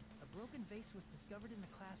murder, a broken vase was discovered in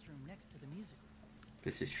the classroom next to the music room.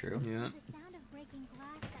 This is true. Yeah. The sound of breaking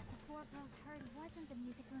glass that the four girls heard wasn't the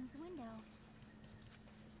music room's window.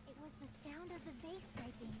 It was the sound of the vase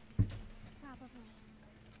breaking. Probably.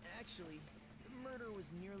 Actually, the murder was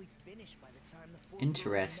nearly finished by the time the four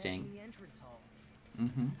Interesting. girls met in the entrance hall.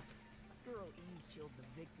 Mm-hmm. Girl E killed the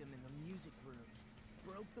victim in the music room,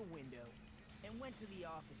 broke the window, and went to the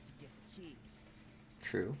office to get the key.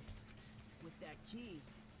 True. With that key,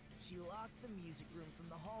 she locked the music room from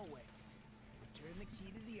the hallway, returned the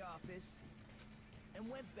key to the office, and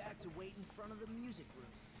went back to wait in front of the music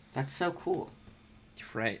room. That's so cool.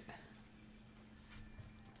 Right.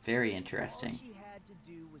 Very interesting. All she had to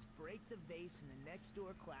do was break the vase in the next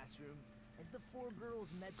door classroom as the four girls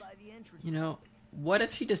met by the entrance. You know, what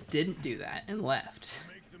if she just didn't do that and left?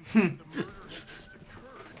 Make them think the murder had just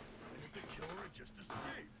occurred and that the killer had just escaped.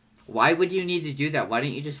 Why would you need to do that? Why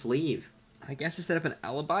didn't you just leave? I guess to set up an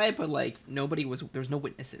alibi, but like nobody was. There was no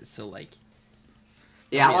witnesses, so like.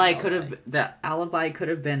 The alibi could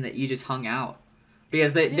have been that you just hung out,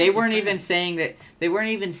 because they weren't even saying that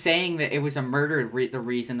it was a murder. The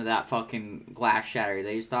reason of that fucking glass shattered,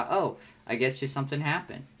 they just thought, oh, I guess just something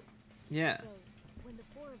happened. Yeah. So, when the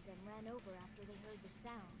four of them ran over after they heard the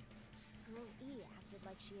sound, Girl E acted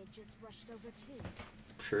like she had just rushed over too.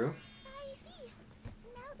 True. I see.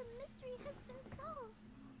 Now the mystery has been solved.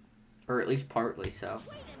 Or at least partly so.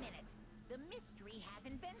 Wait a minute. The mystery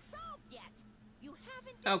hasn't been solved yet. You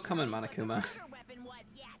haven't. Oh, come on, determined what the Monokuma. murder weapon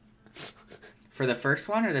was yet. For the first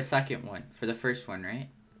one or the second one? For the first one, right?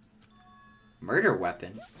 Murder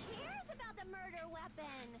weapon. Who cares about the murder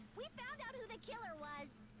weapon? We found out who the killer was.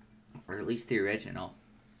 Or at least the original.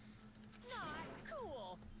 Not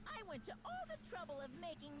cool. I went to all the trouble of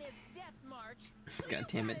making this death march. So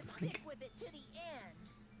God you damn it. gotta stick with it to the end.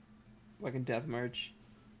 Fucking death march.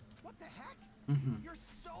 What the heck? Mm-hmm. You're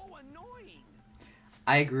so annoying.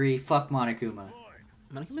 I agree. Fuck Monokuma.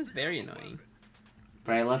 Monokuma's very annoying.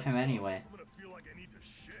 But I love him anyway. I'm gonna feel like I need to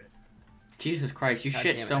shit. Jesus Christ, you God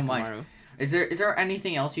shit damn it, so much. Akamaru. Is there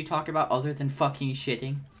anything else you talk about other than fucking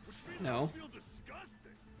shitting? Which means No. I feel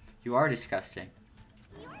disgusting. You are disgusting.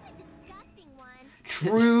 You're the disgusting one.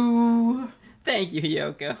 True. Thank you,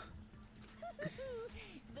 Yoko.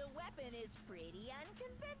 The weapon is pretty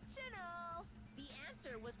unconventional. The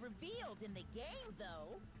answer was revealed in the game,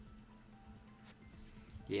 though.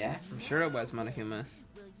 Yeah. I'm sure it was Monokuma.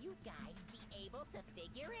 Will you guys be able to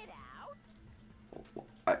figure it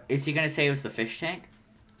out? Is he gonna say it was the fish tank?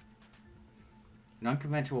 An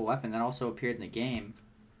unconventional weapon that also appeared in the game.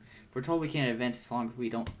 If we're told we can't advance as long as we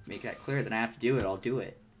don't make that clear, then I have to do it. I'll do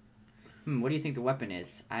it. What do you think the weapon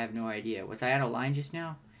is? I have no idea. Was I out of line just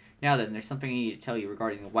now? Now then, there's something I need to tell you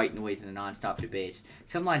regarding the white noise and the non-stop debates.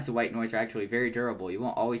 Some lines of white noise are actually very durable. You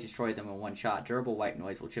won't always destroy them in one shot. Durable white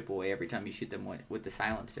noise will chip away every time you shoot them with the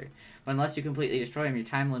silencer. But unless you completely destroy them, your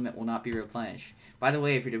time limit will not be replenished. By the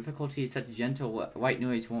way, if your difficulty is such gentle, white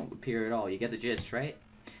noise won't appear at all. You get the gist, right?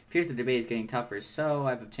 Appears the debate is getting tougher, so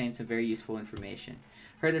I've obtained some very useful information.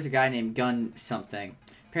 Heard there's a guy named Gun something.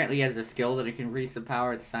 Apparently he has a skill that it can reach the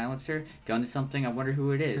power of the silencer. Gun something, I wonder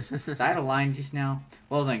who it is. Is I had a line just now?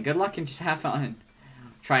 Well then, good luck and just have fun.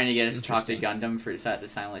 Trying to get us to talk to Gundam for that the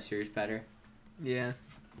silencer is better. Yeah.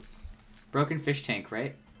 Broken fish tank,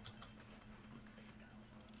 right?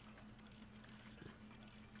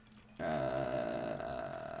 A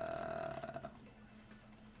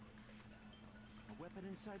weapon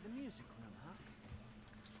inside the music room, huh?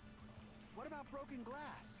 What about broken glass?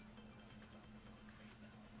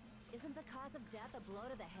 Isn't the cause of death a blow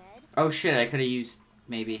to the head? Oh shit, I could have used,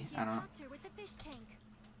 maybe, I don't know. Doctor with the fish tank.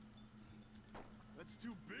 That's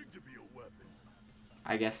too big to be a weapon.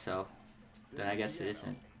 I guess so. Then I guess it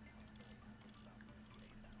isn't.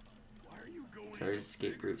 Killer's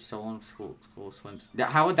escape route, stolen school swims.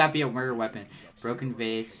 How would that be a murder weapon? Broken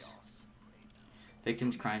vase.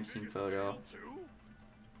 Victim's crime scene photo.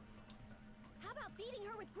 How about beating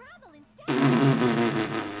her with gravel instead?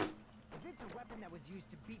 If it's a weapon that was used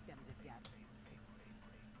to beat them to death,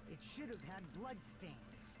 it should have had blood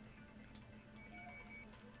stains.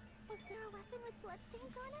 Was there a weapon with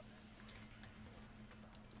bloodstains on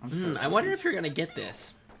it? I wonder if you're gonna get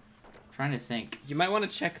this. I'm trying to think. You might want to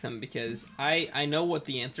check them because I know what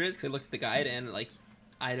the answer is because I looked at the guide and like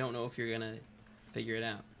I don't know if you're gonna figure it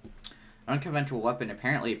out. Unconventional weapon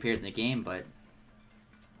apparently appeared in the game, but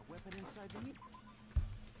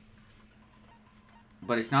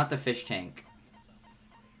it's not the fish tank.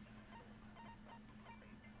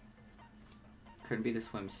 Couldn't be the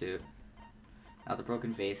swimsuit. Now the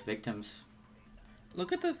broken vase. Victims.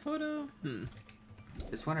 Look at the photo.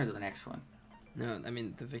 This one or the next one? No, I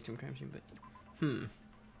mean the victim crime scene, but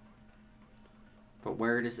But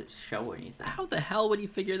where does it show anything? How the hell would you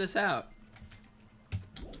figure this out?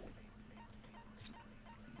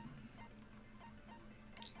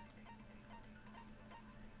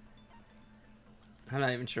 I'm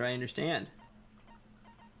not even sure I understand.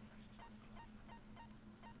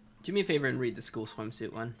 Do me a favor and read the school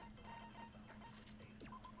swimsuit one.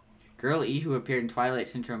 Girl E, who appeared in Twilight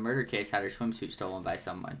Syndrome murder case, had her swimsuit stolen by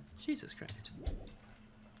someone. Jesus Christ.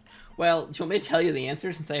 Well, do you want me to tell you the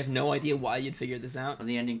answer since I have no idea why you'd figure this out? Well,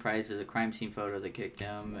 the ending prize is a crime scene photo of the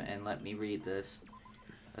victim, and let me read this.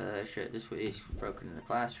 Shit, this was broken in the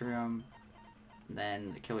classroom. And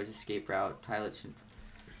then the killer's escape route. Twilight Syndrome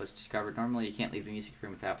was discovered. Normally, you can't leave the music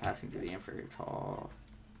room without passing through the infrared hall.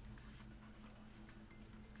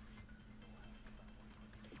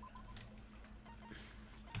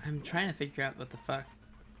 I'm trying to figure out what the fuck.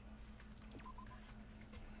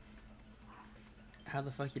 How the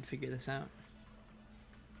fuck you'd figure this out?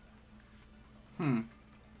 I'm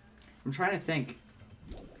trying to think.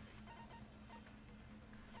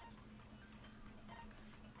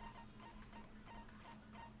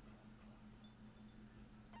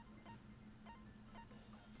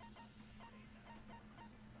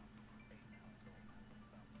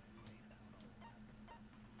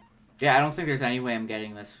 Yeah, I don't think there's any way I'm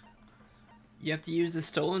getting this. You have to use the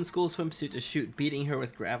stolen school swimsuit to shoot beating her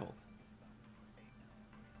with gravel.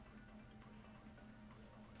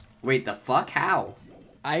 Wait, the fuck? How?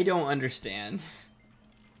 I don't understand.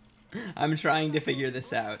 I'm trying to figure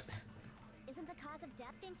this out. Isn't the cause of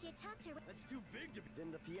death then she attacked her? That's too big to be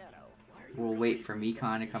in the piano. We'll wait for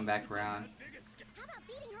Mekon to come back around. How about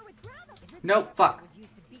beating her with gravel? No, fuck.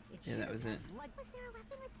 Yeah, that was it. Was there a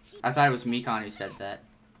weapon with... I thought it was Mekon who said that.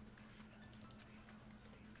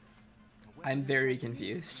 I'm very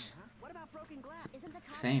confused. What about broken glass? Isn't the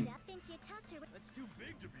cause Same. of death then she attacked her with... That's too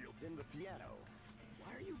big to be in the piano.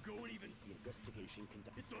 Why are you going even? The investigation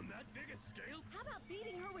conducted. It's on that big a scale? How about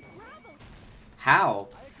beating her with gravel? How?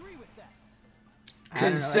 I agree with that. I don't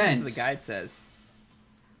know, that's Consent. what the guide says.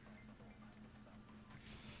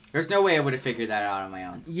 There's no way I would have figured that out on my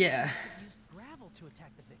own. Yeah. Used gravel to attack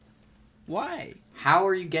the victim. Why? How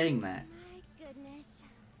are you getting that? My goodness.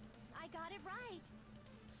 I got it right.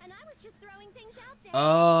 And I was just throwing things out there.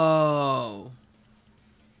 Oh.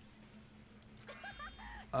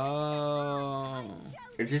 Oh.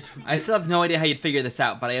 It just... I still have no idea how you'd figure this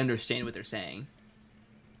out, but I understand what they're saying.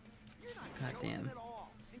 You're not God chosen damn. at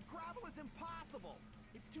all. And gravel is impossible.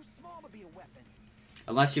 It's too small to be a weapon.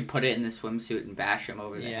 Unless you put it in the swimsuit and bash him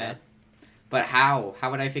over the Yeah. head. But how?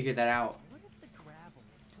 How would I figure that out? What if the gravel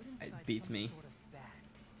was put inside It beats some me. sort of bag?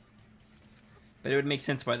 But it would make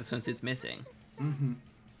sense why the swimsuit's missing. Mm-hmm.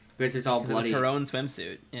 Because it's all Because it was bloody. her own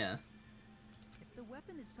swimsuit. Yeah. If the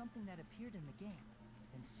weapon is something that appeared in the game,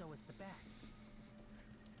 then so is the bag.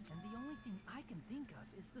 And the only thing I can think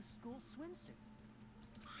of is the school swimsuit.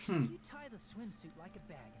 If you tie the swimsuit like a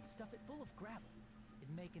bag and stuff it full of gravel,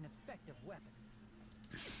 it'd make an effective weapon.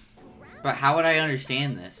 But how would I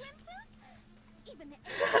understand this? Even the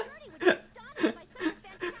attorney would be astonished by such a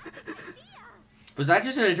fantastic idea. Was that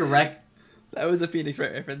just a direct... That was a Phoenix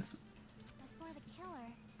Wright reference. Before the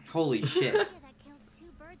killer. Holy shit. Idea that kills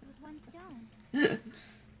two birds with one stone. To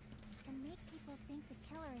make people think the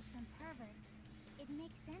killer is some pervert, it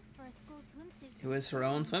makes sense for a school swimsuit It was her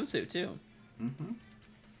own swimsuit, too. Mm-hmm.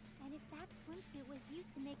 And if that swimsuit was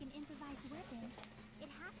used to make an improvised weapon,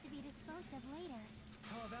 it'd have to be disposed of later.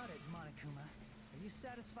 How about it, Monokuma? Are you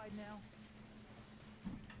satisfied now?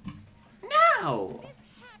 No! This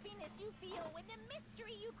happiness you feel when the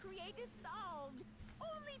mystery you create is solved.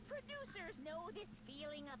 Only producers know this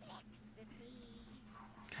feeling of ecstasy.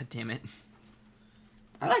 God damn it.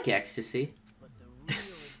 I like ecstasy. But the real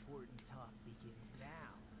important talk begins now.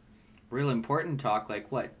 Real important talk?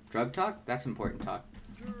 Like what? Drug talk? That's important talk.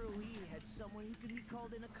 Girl E had someone who could be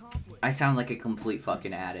called an accomplice. I sound like a complete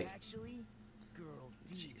fucking addict. Actually, girl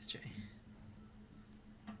D. Jeez, Jay.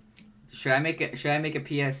 Should I make a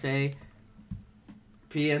PSA?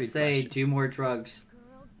 PSA, do more drugs.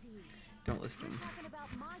 Girl D. Don't listen to him. Talking about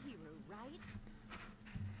Mahiru, right?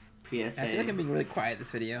 PSA. I feel like I'm being really quiet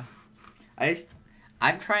this video.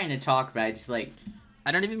 I'm trying to talk, but I just like.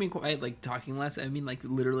 I don't even mean quiet, like talking less. I mean like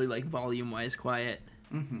literally like volume-wise quiet.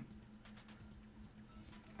 Mm-hmm.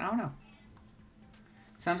 I don't know.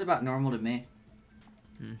 Sounds about normal to me.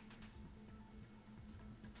 Hmm.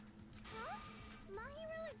 Huh?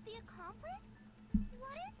 Mahiru is the accomplice?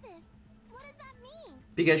 What is this? What does that mean?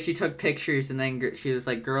 Because she took pictures and then she was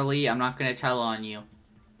like, "Girlie, I'm not gonna tell on you."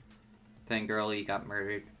 Then Girlie got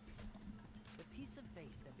murdered. The piece of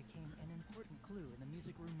vase that became an important clue in the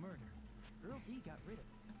music room murder. Girl D got rid of it.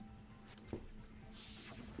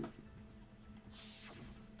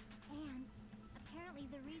 And apparently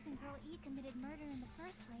the reason Girl E committed murder in the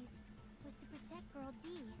first place was to protect Girl D.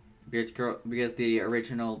 Because the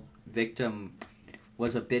original victim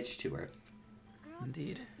was a bitch to her. Girl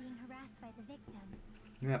Indeed. D was being harassed by the victim.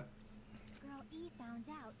 Yep. Girl E found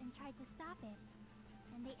out and tried to stop it.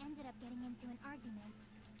 And they ended up getting into an argument.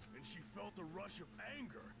 And she felt a rush of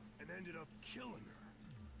anger and ended up killing her.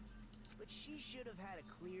 But she should have had a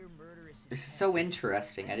clear murderous intent. This is so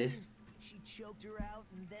interesting. I just. She choked her out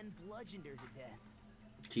and then bludgeoned her to death.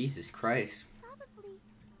 Jesus Christ. Probably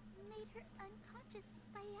made her unconscious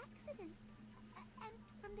by accident. And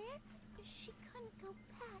from there, she couldn't go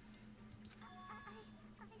back.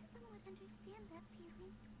 I somewhat understand that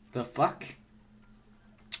feeling. The fuck?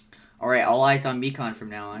 Alright, all eyes on Mekon from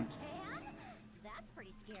now on. Can? That's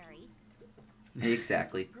pretty scary.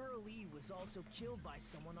 Exactly. Girl E was also killed by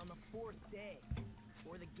someone on the 4th day,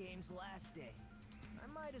 or the game's last day. I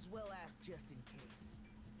might as well ask just in case.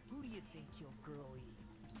 Who do you think killed Girl E?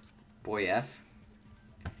 Boy F.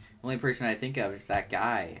 Only person I think of is that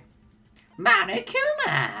guy.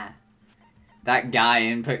 Monokuma! That guy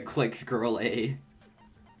input clicks Girl A.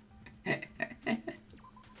 I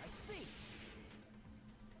see.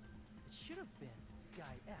 It should have been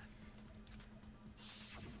Guy F.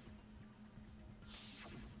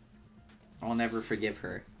 I'll never forgive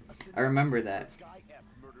her. I remember that. Guy F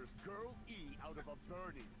murders Girl E out of a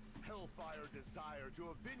burning, hellfire desire to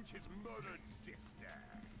avenge his murdered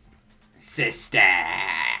sister.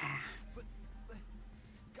 But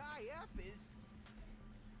Guy F is...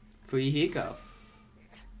 Fuyuhiko.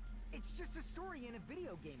 It's just a story in a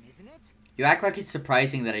video game, isn't it? You act like it's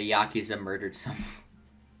surprising that a Yakuza murdered someone.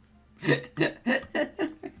 That's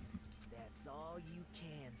all you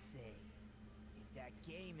can say. If that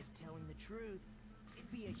game is telling the truth,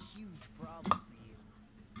 it'd be a huge problem for you.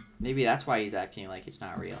 Maybe that's why he's acting like it's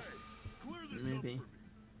not real. Clear this Maybe. up for me.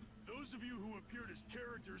 Those of you who appeared as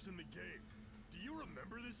characters in the game, do you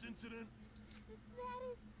remember this incident? That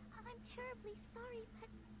is, I'm terribly sorry, but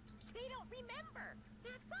They don't remember.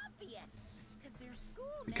 That's obvious. Because their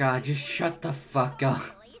school God, just shut the fuck up.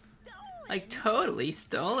 Like totally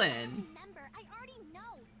stolen. remember, I already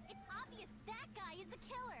know. It's obvious that guy is the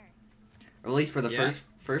killer. Or at least for the Yeah.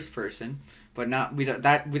 first person. But not we don't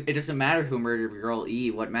that it doesn't matter who murdered Girl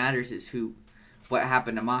E. What matters is what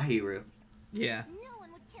happened to Mahiru. Yeah. No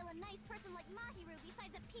one would kill a nice person like Mahiru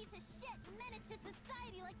besides a piece of shit menace to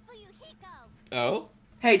society like Fuyuhiko. Oh?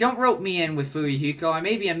 Hey, don't rope me in with Fuyuhiko. I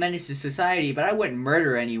may be a menace to society, but I wouldn't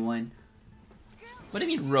murder anyone. What do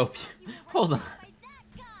you mean rope? Hold on. By that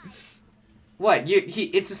guy. What?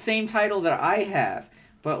 It's the same title that I have.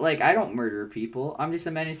 But, like, I don't murder people. I'm just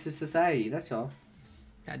a menace to society, that's all.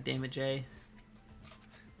 God damn it, Jay.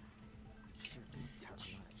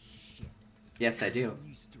 Yes, I do.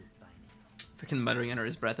 Fucking muttering under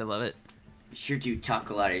his breath, I love it. Sure do talk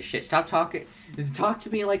a lot of shit. Stop talking. Just talk to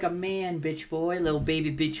me like a man, bitch boy. Little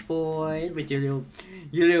baby bitch boy. With your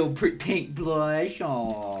little pink blush.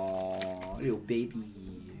 Aww. Little baby. Have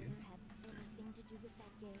anything to do with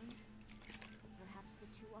that game? Perhaps the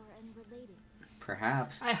two are unrelated.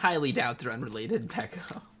 Perhaps. I highly doubt they're unrelated,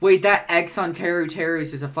 Pekko. Wait, that X on Teru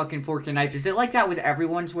Teru's is a fucking fork and knife. Is it like that with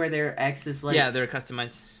everyone's where their X is like... Yeah, they're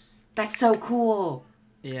customized. That's so cool.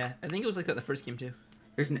 Yeah, I think it was like that in the first game too.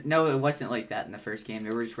 No, it wasn't like that in the first game.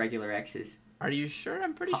 There were just regular X's. Are you sure?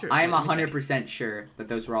 I'm pretty sure. I am Wait, let me check. 100% sure that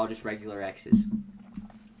those were all just regular X's.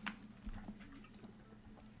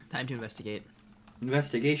 Time to investigate.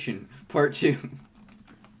 Investigation, part 2.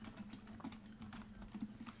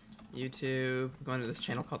 YouTube. Going to this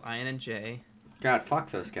channel called Ian and J. God,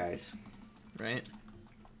 fuck those guys. Right?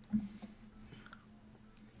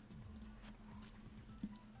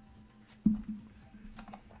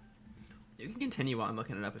 continue while I'm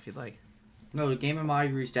looking it up if you'd like. No, the game and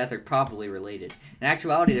Mahiru's death are probably related. In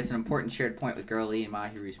actuality, there's an important shared point with Girl E and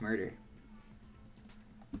Mahiru's murder.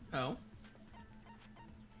 Oh?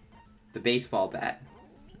 The baseball bat.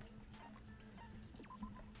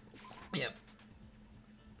 Yep.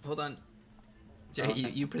 Hold on. Jay, okay.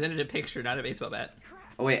 you presented a picture, not a baseball bat.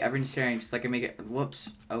 Oh wait, everyone's sharing just like I make it. Whoops.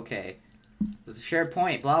 Okay. There's a shared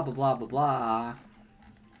point. Blah, blah, blah, blah, blah.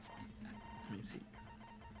 Let me see.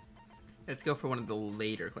 Let's go for one of the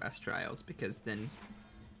later class trials, because then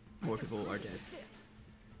more people are dead.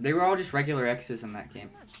 They were all just regular X's in that game.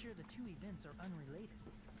 I'm not sure the two events are unrelated.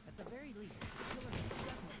 At the very least, the killer has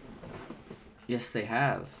definitely... Yes, they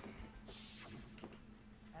have.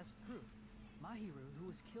 As proof, Mahiru, who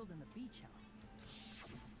was killed in the beach house,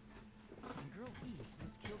 and Girl E, who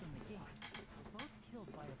was killed in the game, were both killed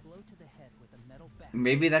by a blow to the head with a metal bat.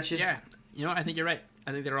 Maybe that's just... Yeah, you know, I think you're right.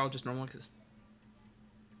 I think they're all just normal X's.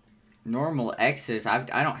 Normal X's?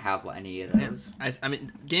 I don't have any of those. Yeah. I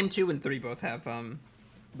mean, game 2 and 3 both have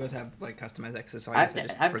like customized X's. So I've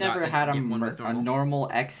never had a normal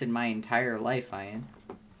X in my entire life, Ian.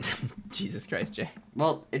 Jesus Christ, Jay.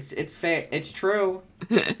 Well, it's fair. It's true.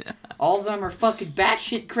 All of them are fucking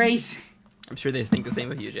batshit crazy. I'm sure they think the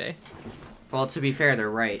same of you, Jay. Well, to be fair, they're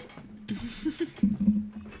right.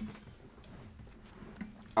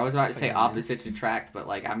 I was about to say opposites attract, but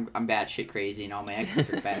like I'm batshit crazy, and all my exes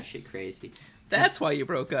are batshit crazy. That's why you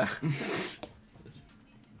broke up.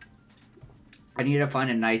 I need to find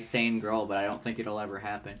a nice, sane girl, but I don't think it'll ever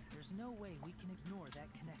happen. There's no way we can ignore that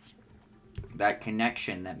connection. That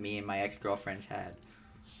connection that me and my ex-girlfriends had.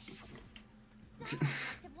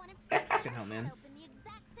 Fucking hell, man.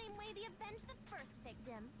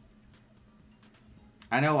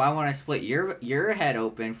 I know, I want to split your head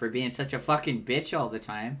open for being such a fucking bitch all the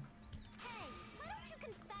time. Hey, why don't you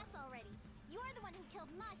confess already? You're the one who killed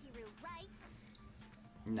Mahiru, right?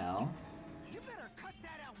 No. You better cut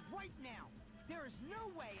that out right now. There is no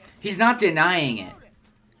way. He's not denying it.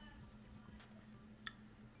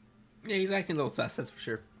 Yeah, he's acting a little sus, that's for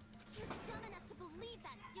sure. You're dumb enough to believe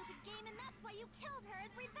that stupid game, and that's why you killed her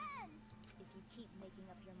as revenge. If you keep making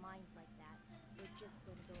up your mind like that, you're just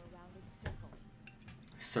going to go around in circles.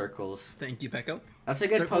 Circles. Thank you, Pecco. That's a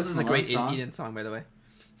good Circles Post is a Malone great song. Eden song, by the way.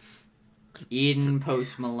 Eden,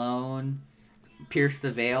 Post Malone, Pierce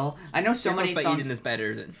the Veil. I know so many songs. Eden is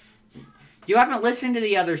better than... You haven't listened to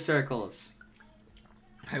the other Circles.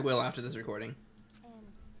 I will after this recording. And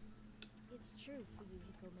it's true for you,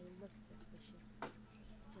 Hiko may look suspicious.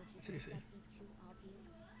 Don't you Seriously. think that'd be too obvious?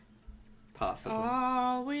 Possibly.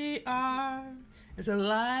 All we are is a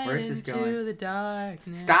light into the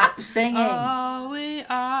darkness. Stop singing! All we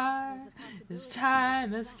are is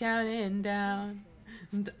time is counting down.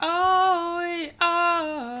 And all we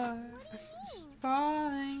are is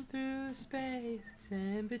falling through space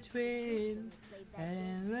in between that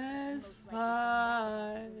endless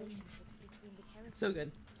line. It's so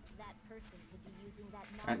good.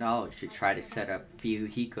 I know, you should try to set up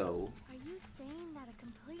Fuyuhiko. Are you saying that a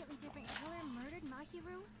completely different killer murdered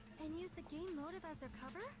Mahiru and used the game motive as their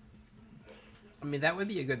cover? I mean, that would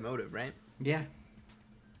be a good motive, right? Yeah.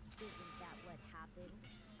 Isn't that what happened,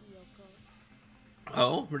 Hiyoko?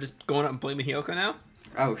 Oh, we're just going up and blaming Hiyoko now?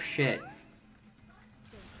 Oh, shit.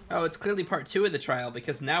 Oh, it's clearly part 2 of the trial,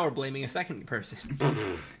 because now we're blaming a second person.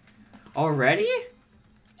 Already?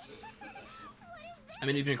 I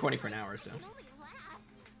mean, we've been recording for an hour, so.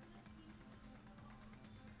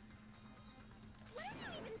 What are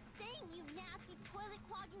you even saying, you nasty toilet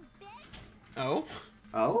clogging bitch? Oh?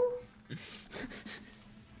 Oh?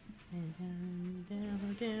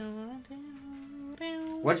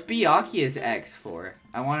 What's Byakuya's ex for?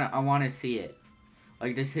 I wanna see it.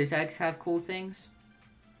 Like, does his ex have cool things?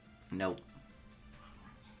 Nope.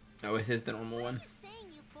 Oh, it is the normal one.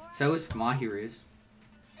 So is Mahiru's.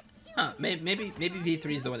 Huh, maybe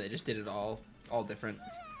V3 is the one that just did it all different.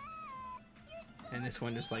 And this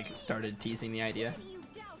one just, like, started teasing the idea.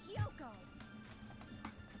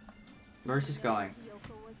 Where's this going?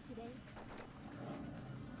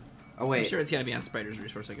 Oh, wait. I'm sure it's gotta be on Spider's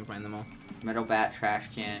resource so I can find them all. Metal bat, trash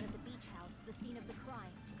can.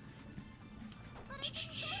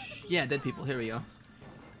 Yeah, dead people. Here we go.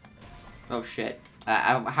 Oh, shit.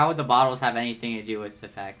 How would the bottles have anything to do with the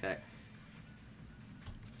fact that...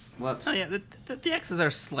 Whoops. Oh, yeah, the X's are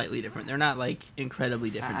slightly different. They're not, like, incredibly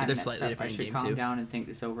different, but they're slightly different in game 2. I should calm down and think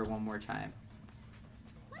this over one more time.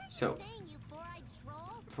 So...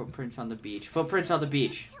 Footprints on the beach. Footprints on the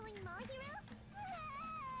beach.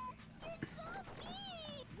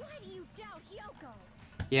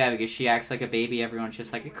 Yeah, because she acts like a baby. Everyone's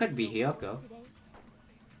just like, it could be Hiyoko.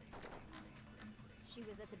 She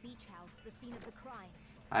was at the beach house, the scene of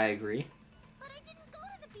I agree. But I didn't go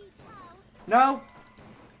to the beach house. No.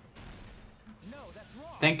 No, that's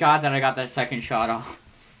wrong. Thank God that I got that second shot off.